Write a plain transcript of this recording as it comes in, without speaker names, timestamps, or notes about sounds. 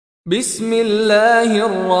بسم الله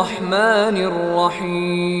الرحمن الرحيم.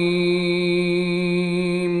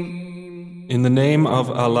 In the name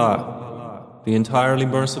of Allah, the entirely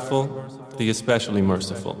merciful, the especially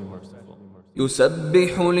merciful.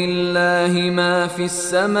 يسبح لله ما في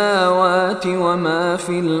السماوات وما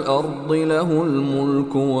في الأرض له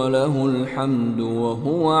الملك وله الحمد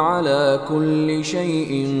وهو على كل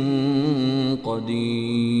شيء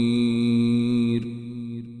قدير.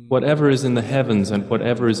 Whatever is in the heavens and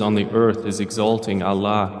whatever is on the earth is exalting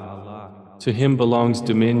Allah. To Him belongs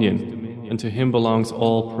dominion, and to Him belongs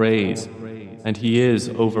all praise, and He is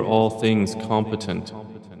over all things competent.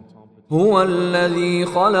 هو الذي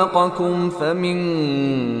خلقكم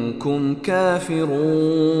فمنكم كافر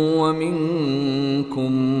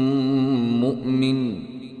ومنكم مؤمن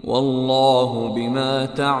والله بما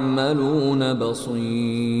تعملون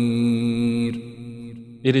بصير.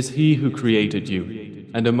 It is He who created you,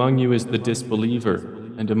 and among you is the disbeliever,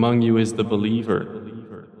 and among you is the believer,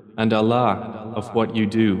 and Allah of what you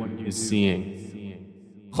do is seeing.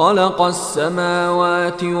 خلق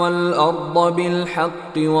السماوات والأرض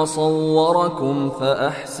بالحق وصوركم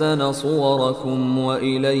فأحسن صوركم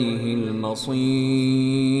وإليه المصير.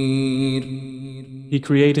 He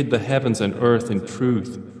created the heavens and earth in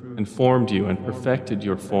truth, and formed you and perfected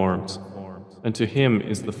your forms, and to Him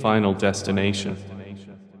is the final destination.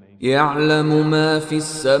 يعلم ما في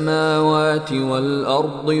السماوات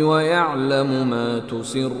والأرض ويعلم ما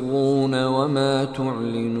تسرون وما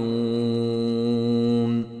تعلنون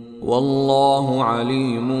والله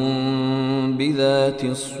عليم بذات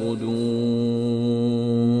الصدور.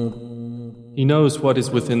 He knows what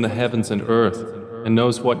is within the heavens and earth, and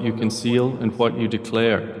knows what you conceal and what you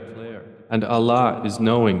declare, and Allah is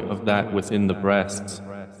knowing of that within the breasts.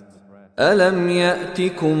 ألم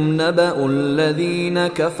يأتكم نبأ الذين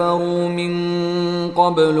كفروا من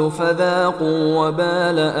قبل فذاقوا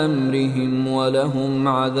وبال أمرهم ولهم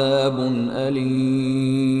عذاب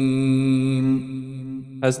أليم.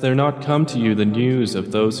 Has there not come to you the news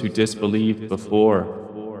of those who disbelieved before?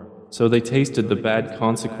 So they tasted the bad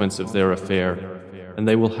consequence of their affair, and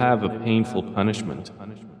they will have a painful punishment.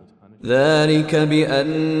 ذلك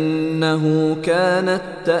بأنه كانت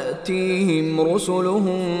تأتيهم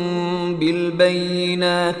رسلهم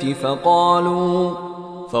بالبينات فقالوا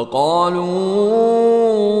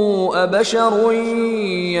أبشر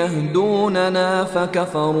يهدوننا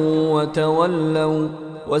فكفروا وتولوا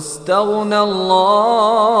واستغنى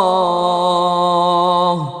الله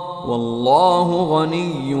والله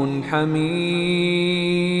غني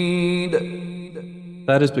حميد.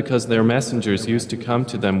 That is because their messengers used to come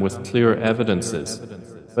to them with clear evidences.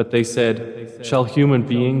 But they said, "Shall human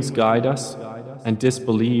beings guide us?" and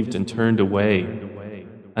disbelieved and turned away.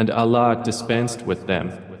 And Allah dispensed with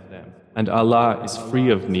them. And Allah is free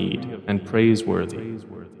of need and praiseworthy.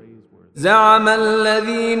 زعم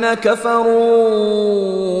الذين كفروا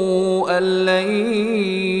أن لن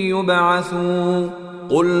يبعثوا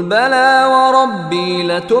قل بلى وربي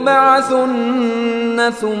لتبعثن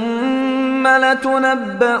ثم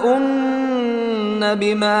لتنبؤن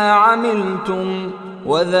بما عملتم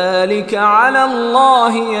وذلك على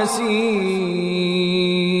الله يسير.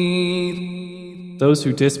 Those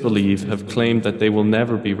who disbelieve have claimed that they will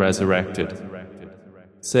never be resurrected.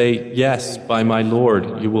 Say, yes, by my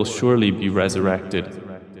Lord, you will surely be resurrected.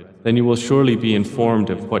 Then you will surely be informed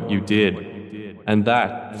of what you did, and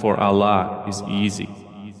that for Allah is easy.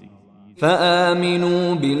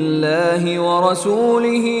 فآمنوا بالله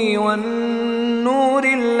ورسوله والنور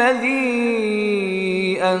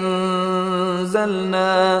الذي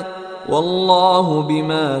أنزلنا والله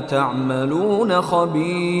بما تعملون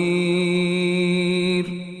خبير.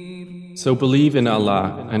 So believe in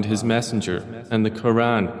Allah and His Messenger and the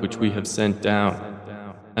Quran which we have sent down,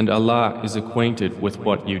 and Allah is acquainted with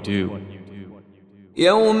what you do.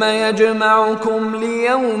 يوم يجمعكم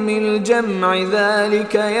ليوم الجمع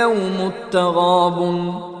ذلك يوم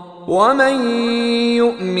التغابن ومن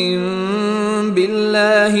يؤمن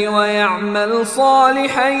بالله ويعمل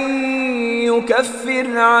صالحا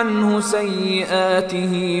يكفر عنه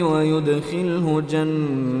سيئاته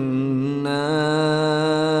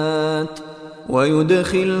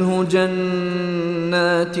ويدخله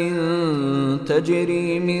جنات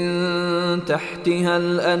تجري من تحتها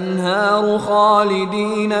الأنهار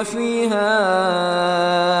خالدين فيها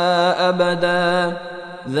أبدا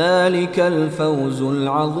ذلك الفوز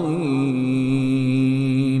العظيم.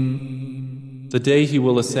 The day He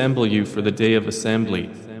will assemble you for the day of assembly,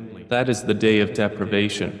 that is the day of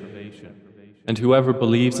deprivation. And whoever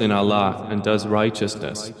believes in Allah and does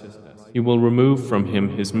righteousness, He will remove from him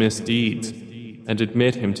his misdeeds and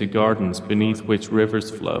admit him to gardens beneath which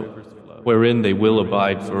rivers flow. wherein they will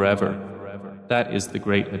abide forever. That is the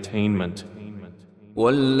great attainment.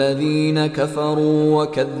 والذين كفروا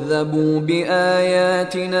وكذبوا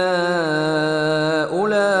بآياتنا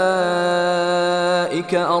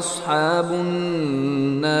أولئك أصحاب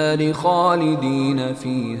النار خالدين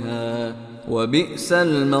فيها وبئس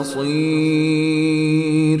المصير.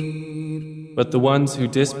 But the ones who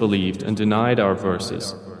disbelieved and denied our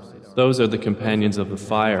verses, those are the companions of the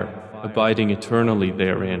fire, abiding eternally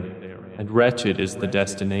therein, and wretched is the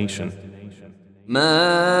destination.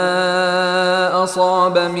 ما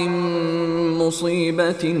أصاب من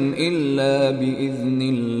مصيبة إلا بإذن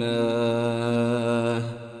الله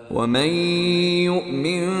ومن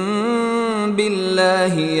يؤمن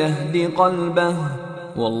بالله يهد قلبه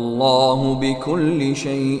والله بكل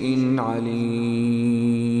شيء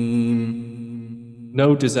عليم.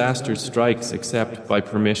 No disaster strikes except by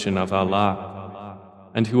permission of Allah,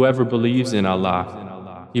 and whoever believes in Allah,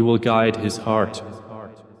 He will guide his heart.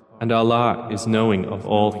 And Allah is knowing of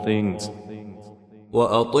all things.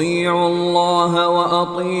 وأطيعوا الله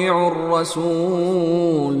وأطيعوا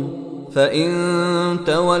الرسول فإن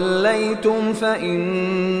توليتم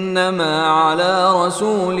فإنما على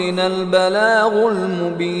رسولنا البلاغ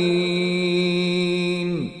المبين.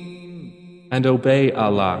 And obey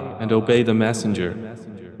Allah and obey the Messenger.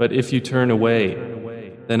 But if you turn away,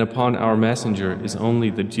 then upon our Messenger is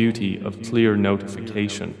only the duty of clear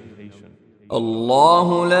notification.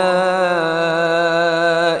 الله لا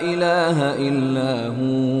إله إلا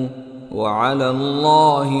هو وعلى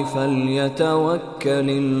الله فليتوكل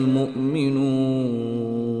المؤمنون.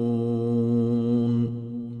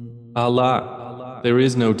 Allah, there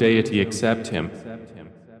is no deity except Him,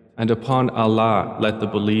 and upon Allah let the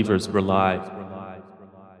believers rely.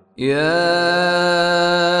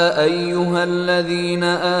 يا أيها الذين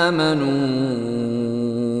آمنوا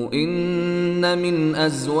إن من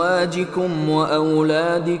أزواجكم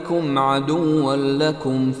وأولادكم عدوا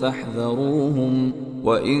لكم فاحذروهم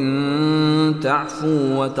وإن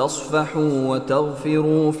تعفوا وتصفحوا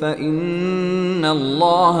وتغفروا فإن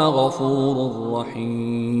الله غفور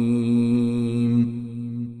رحيم.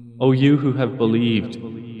 O you who have believed,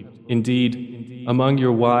 indeed, among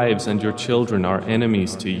your wives and your children are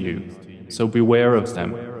enemies to you, so beware of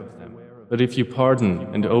them. But if you pardon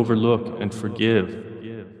and overlook and forgive,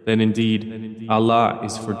 then indeed Allah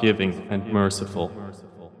is forgiving and merciful.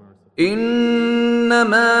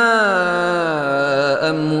 إنما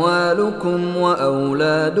أموالكم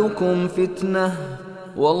وأولادكم فتنة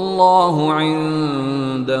والله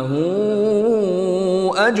عنده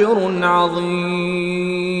أجر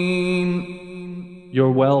عظيم. Your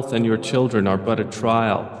wealth and your children are but a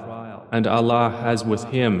trial, and Allah has with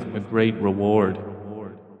Him a great reward.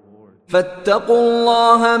 فاتقوا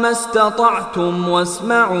الله ما استطعتم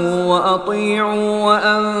واسمعوا وأطيعوا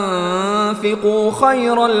وأنفقوا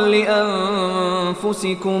خيرا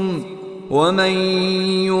لأنفسكم ومن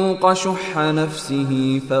يوق شح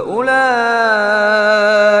نفسه فأولئك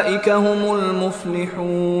هم المفلحون.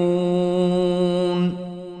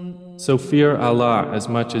 So fear Allah as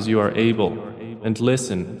much as you are able, and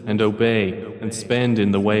listen and obey and spend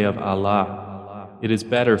in the way of Allah. It is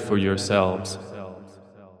better for yourselves.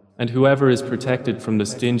 And whoever is protected from the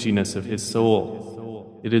stinginess of his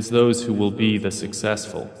soul, it is those who will be the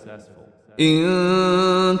successful.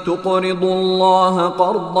 إن تقرضوا الله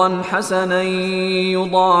قرضا حسنا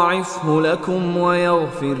يضاعفه لكم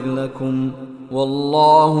ويغفر لكم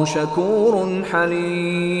والله شكور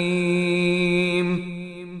حليم.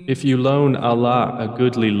 If you loan Allah a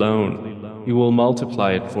goodly loan, He will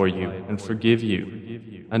multiply it for you and forgive you.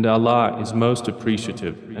 And Allah is most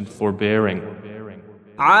appreciative and forbearing.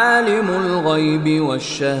 عالم الغيب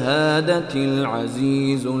والشهادة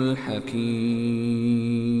العزيز الحكيم.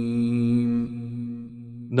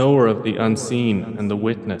 Knower of the unseen and the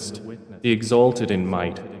witnessed, the exalted in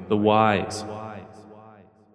might, the wise.